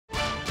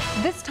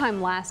This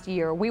time last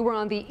year, we were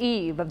on the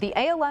eve of the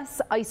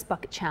ALS Ice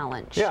Bucket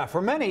Challenge. Yeah,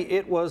 for many,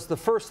 it was the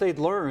first they'd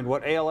learned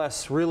what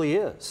ALS really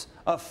is.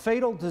 A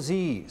fatal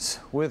disease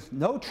with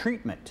no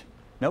treatment,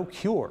 no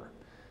cure,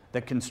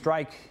 that can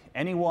strike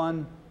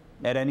anyone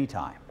at any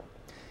time.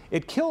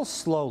 It kills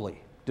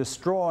slowly,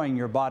 destroying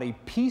your body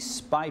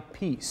piece by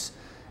piece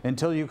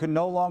until you can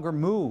no longer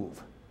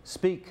move,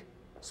 speak,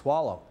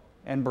 swallow,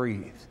 and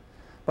breathe.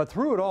 But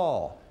through it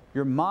all,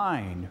 your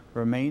mind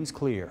remains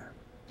clear.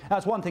 Now,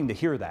 it's one thing to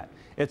hear that.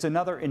 It's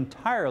another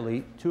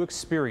entirely to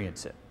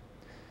experience it.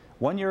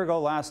 1 year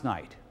ago last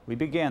night, we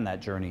began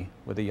that journey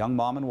with a young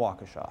mom in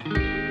Waukesha.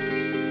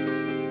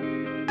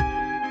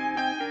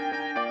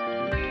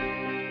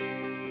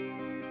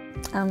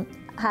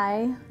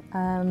 Hi,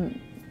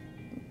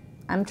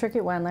 I'm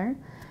Trickett Wendler.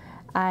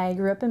 I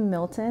grew up in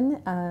Milton.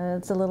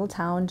 It's a little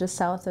town just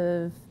south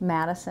of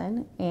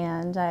Madison,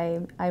 and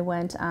I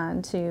went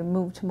on to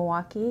move to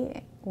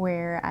Milwaukee,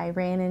 where I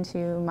ran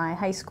into my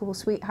high school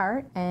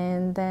sweetheart,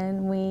 and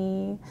then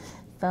we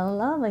fell in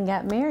love and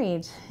got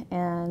married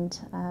and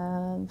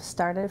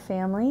started a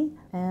family,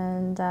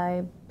 and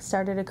I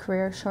started a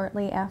career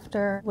shortly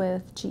after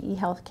with GE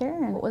Healthcare.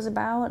 And it was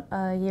about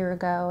a year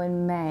ago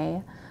in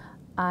May.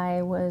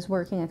 I was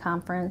working a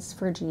conference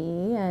for GE,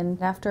 and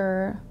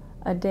after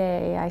a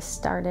day I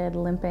started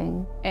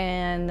limping,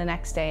 and the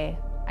next day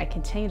I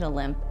continued to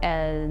limp,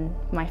 and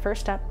my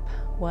first step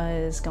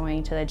was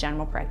going to the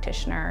general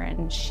practitioner,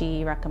 and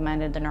she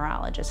recommended the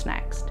neurologist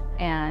next.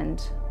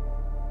 And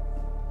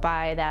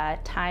by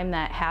that time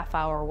that half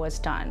hour was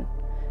done,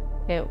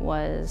 it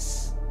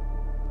was,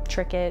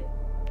 Trickett,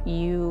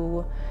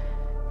 you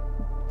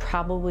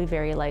probably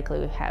very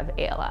likely have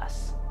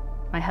ALS.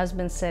 My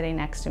husband's sitting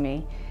next to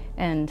me,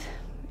 and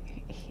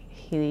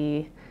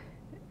he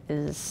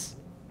is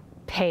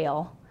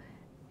pale,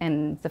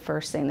 and the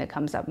first thing that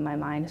comes up in my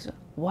mind is,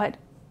 what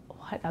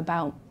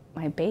about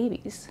my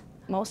babies?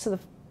 Most of the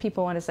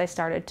people, as I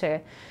started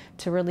to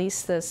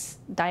release this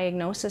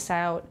diagnosis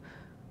out,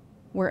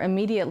 were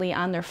immediately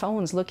on their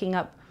phones looking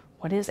up,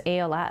 what is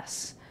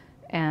ALS?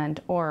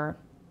 And or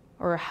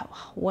how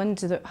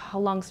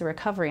long's the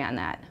recovery on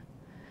that?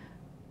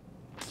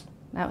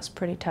 That was a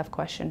pretty tough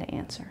question to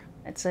answer.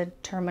 It's a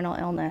terminal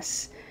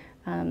illness.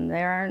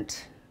 There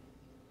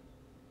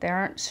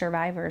aren't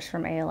survivors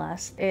from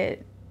ALS.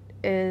 It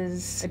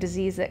is a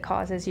disease that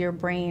causes your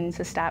brain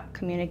to stop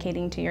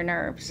communicating to your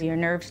nerves. Your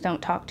nerves don't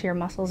talk to your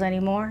muscles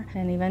anymore,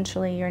 and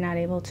eventually you're not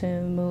able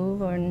to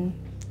move or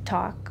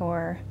talk,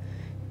 or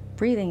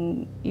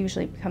breathing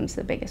usually becomes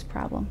the biggest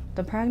problem.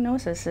 The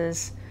prognosis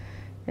is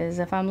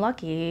if I'm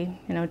lucky,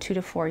 2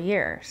 to 4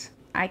 years.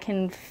 I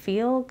can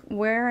feel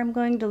where I'm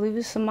going to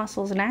lose some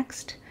muscles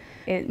next.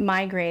 It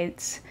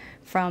migrates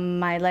from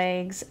my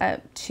legs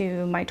up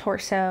to my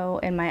torso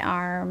and my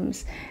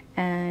arms,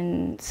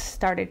 and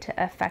started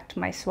to affect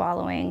my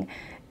swallowing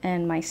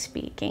and my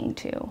speaking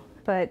too.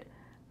 But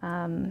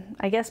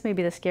I guess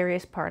maybe the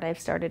scariest part I've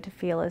started to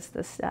feel is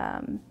this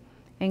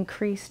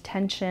increased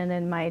tension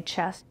in my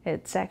chest.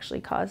 It's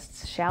actually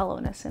caused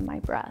shallowness in my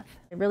breath.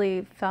 I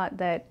really thought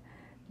that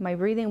my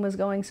breathing was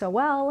going so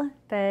well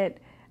that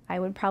I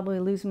would probably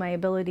lose my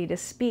ability to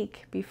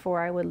speak before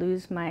I would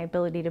lose my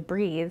ability to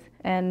breathe.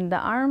 And the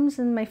arms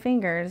and my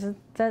fingers,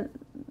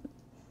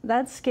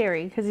 that's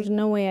scary, because there's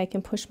no way I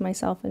can push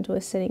myself into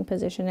a sitting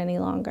position any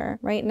longer.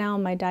 Right now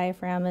my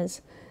diaphragm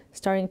is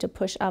starting to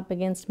push up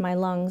against my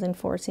lungs and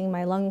forcing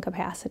my lung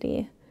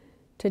capacity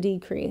to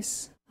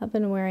decrease. I've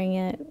been wearing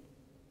it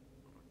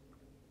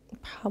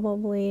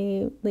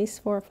probably at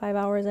least 4 or 5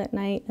 hours at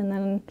night, and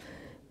then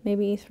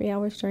maybe 3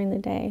 hours during the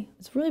day.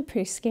 It's really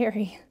pretty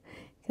scary,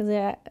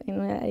 because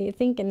you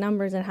think in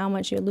numbers and how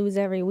much you lose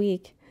every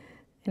week.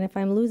 And if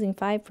I'm losing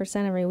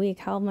 5% every week,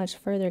 how much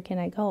further can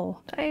I go?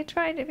 I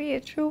tried to be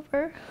a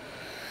trooper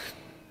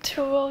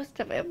to most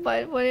of it,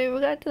 but when it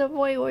got to the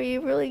point where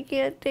you really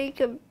can't take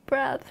a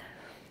breath,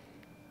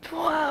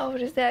 wow,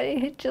 does that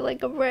hit you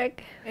like a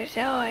brick? That's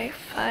how I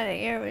find an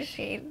air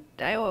machine.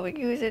 I will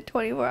use it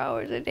 24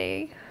 hours a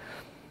day.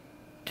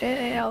 Then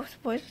it helps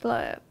push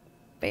the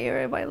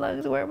air in my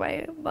lungs where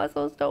my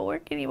muscles don't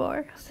work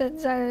anymore.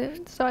 Since I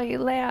saw you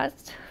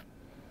last,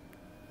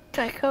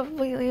 I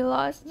completely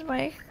lost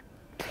my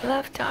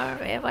left arm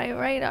and my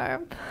right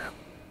arm.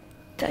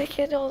 I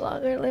can no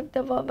longer lift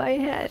above my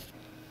head.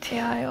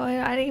 Yeah, I'm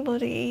not able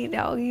to eat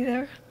now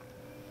either.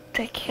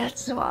 I can't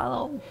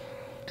swallow.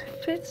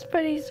 It's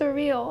pretty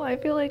surreal. I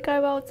feel like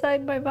I'm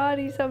outside my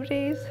body some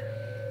days.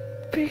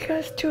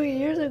 Because 2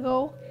 years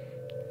ago,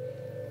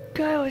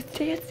 I was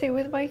dancing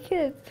with my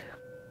kids.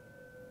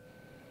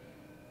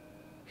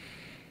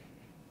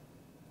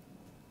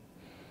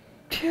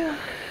 Yeah.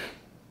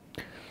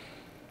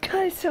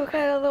 I still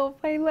got a little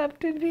fight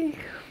left in me.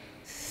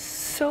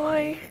 So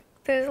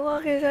as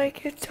long as I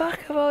can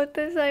talk about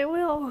this, I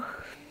will.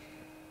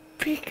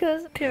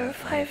 Because there are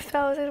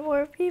 5,000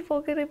 more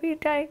people gonna be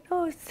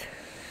diagnosed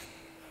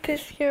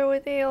this year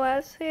with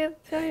ALS, and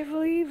I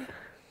believe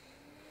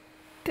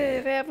that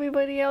if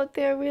everybody out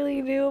there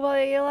really knew about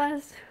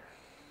ALS,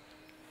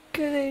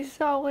 because they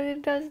saw what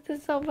it does to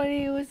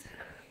somebody who's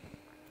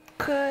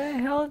a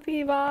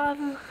healthy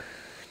mom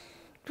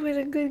with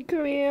a good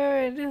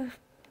career and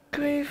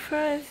great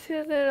friends,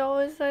 and then all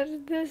of a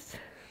sudden this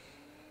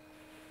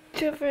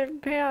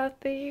different path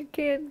that you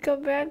can't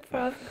come back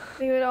from.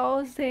 We would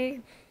all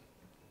say,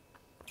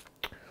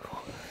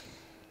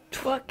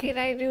 what can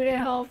I do to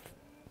help?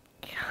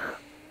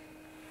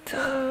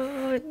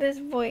 So at this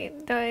point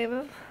in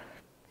time,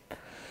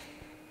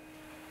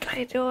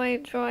 I know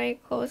I'm drawing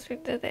closer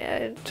to the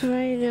end.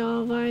 Right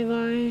now, my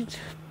mind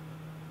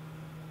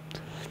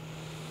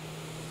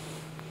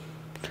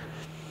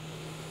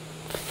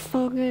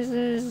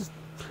focuses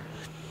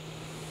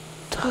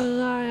a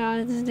lot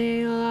on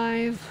staying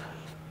alive.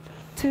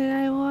 And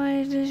I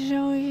wanted to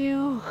show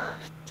you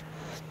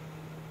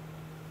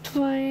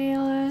what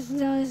ALS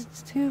does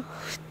to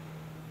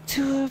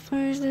a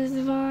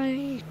person's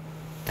body.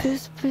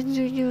 This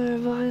particular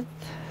month,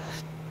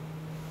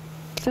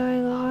 I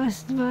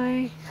lost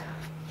my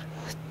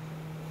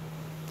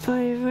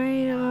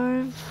right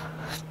arm.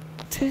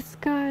 This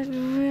got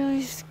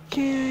really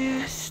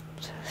scary,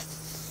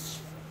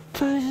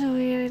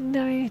 especially at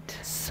night.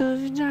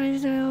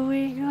 Sometimes I'll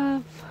wake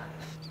up,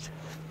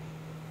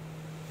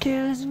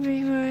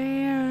 gasping for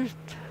air,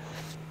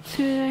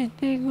 and I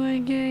think we're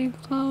getting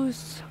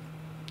close.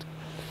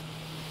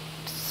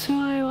 So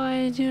I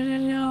wanted you to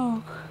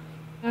know.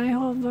 I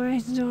hope my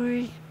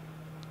story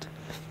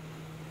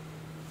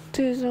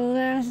is a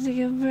lasting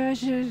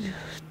impression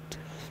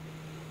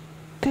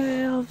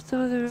that helps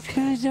others.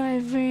 Because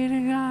I pray to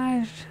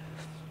God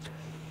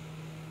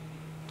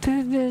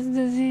that this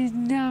disease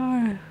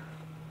never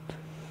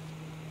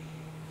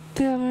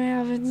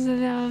happens to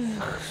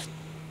them.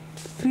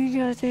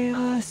 Because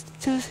ALS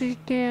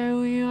doesn't care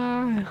who you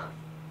are.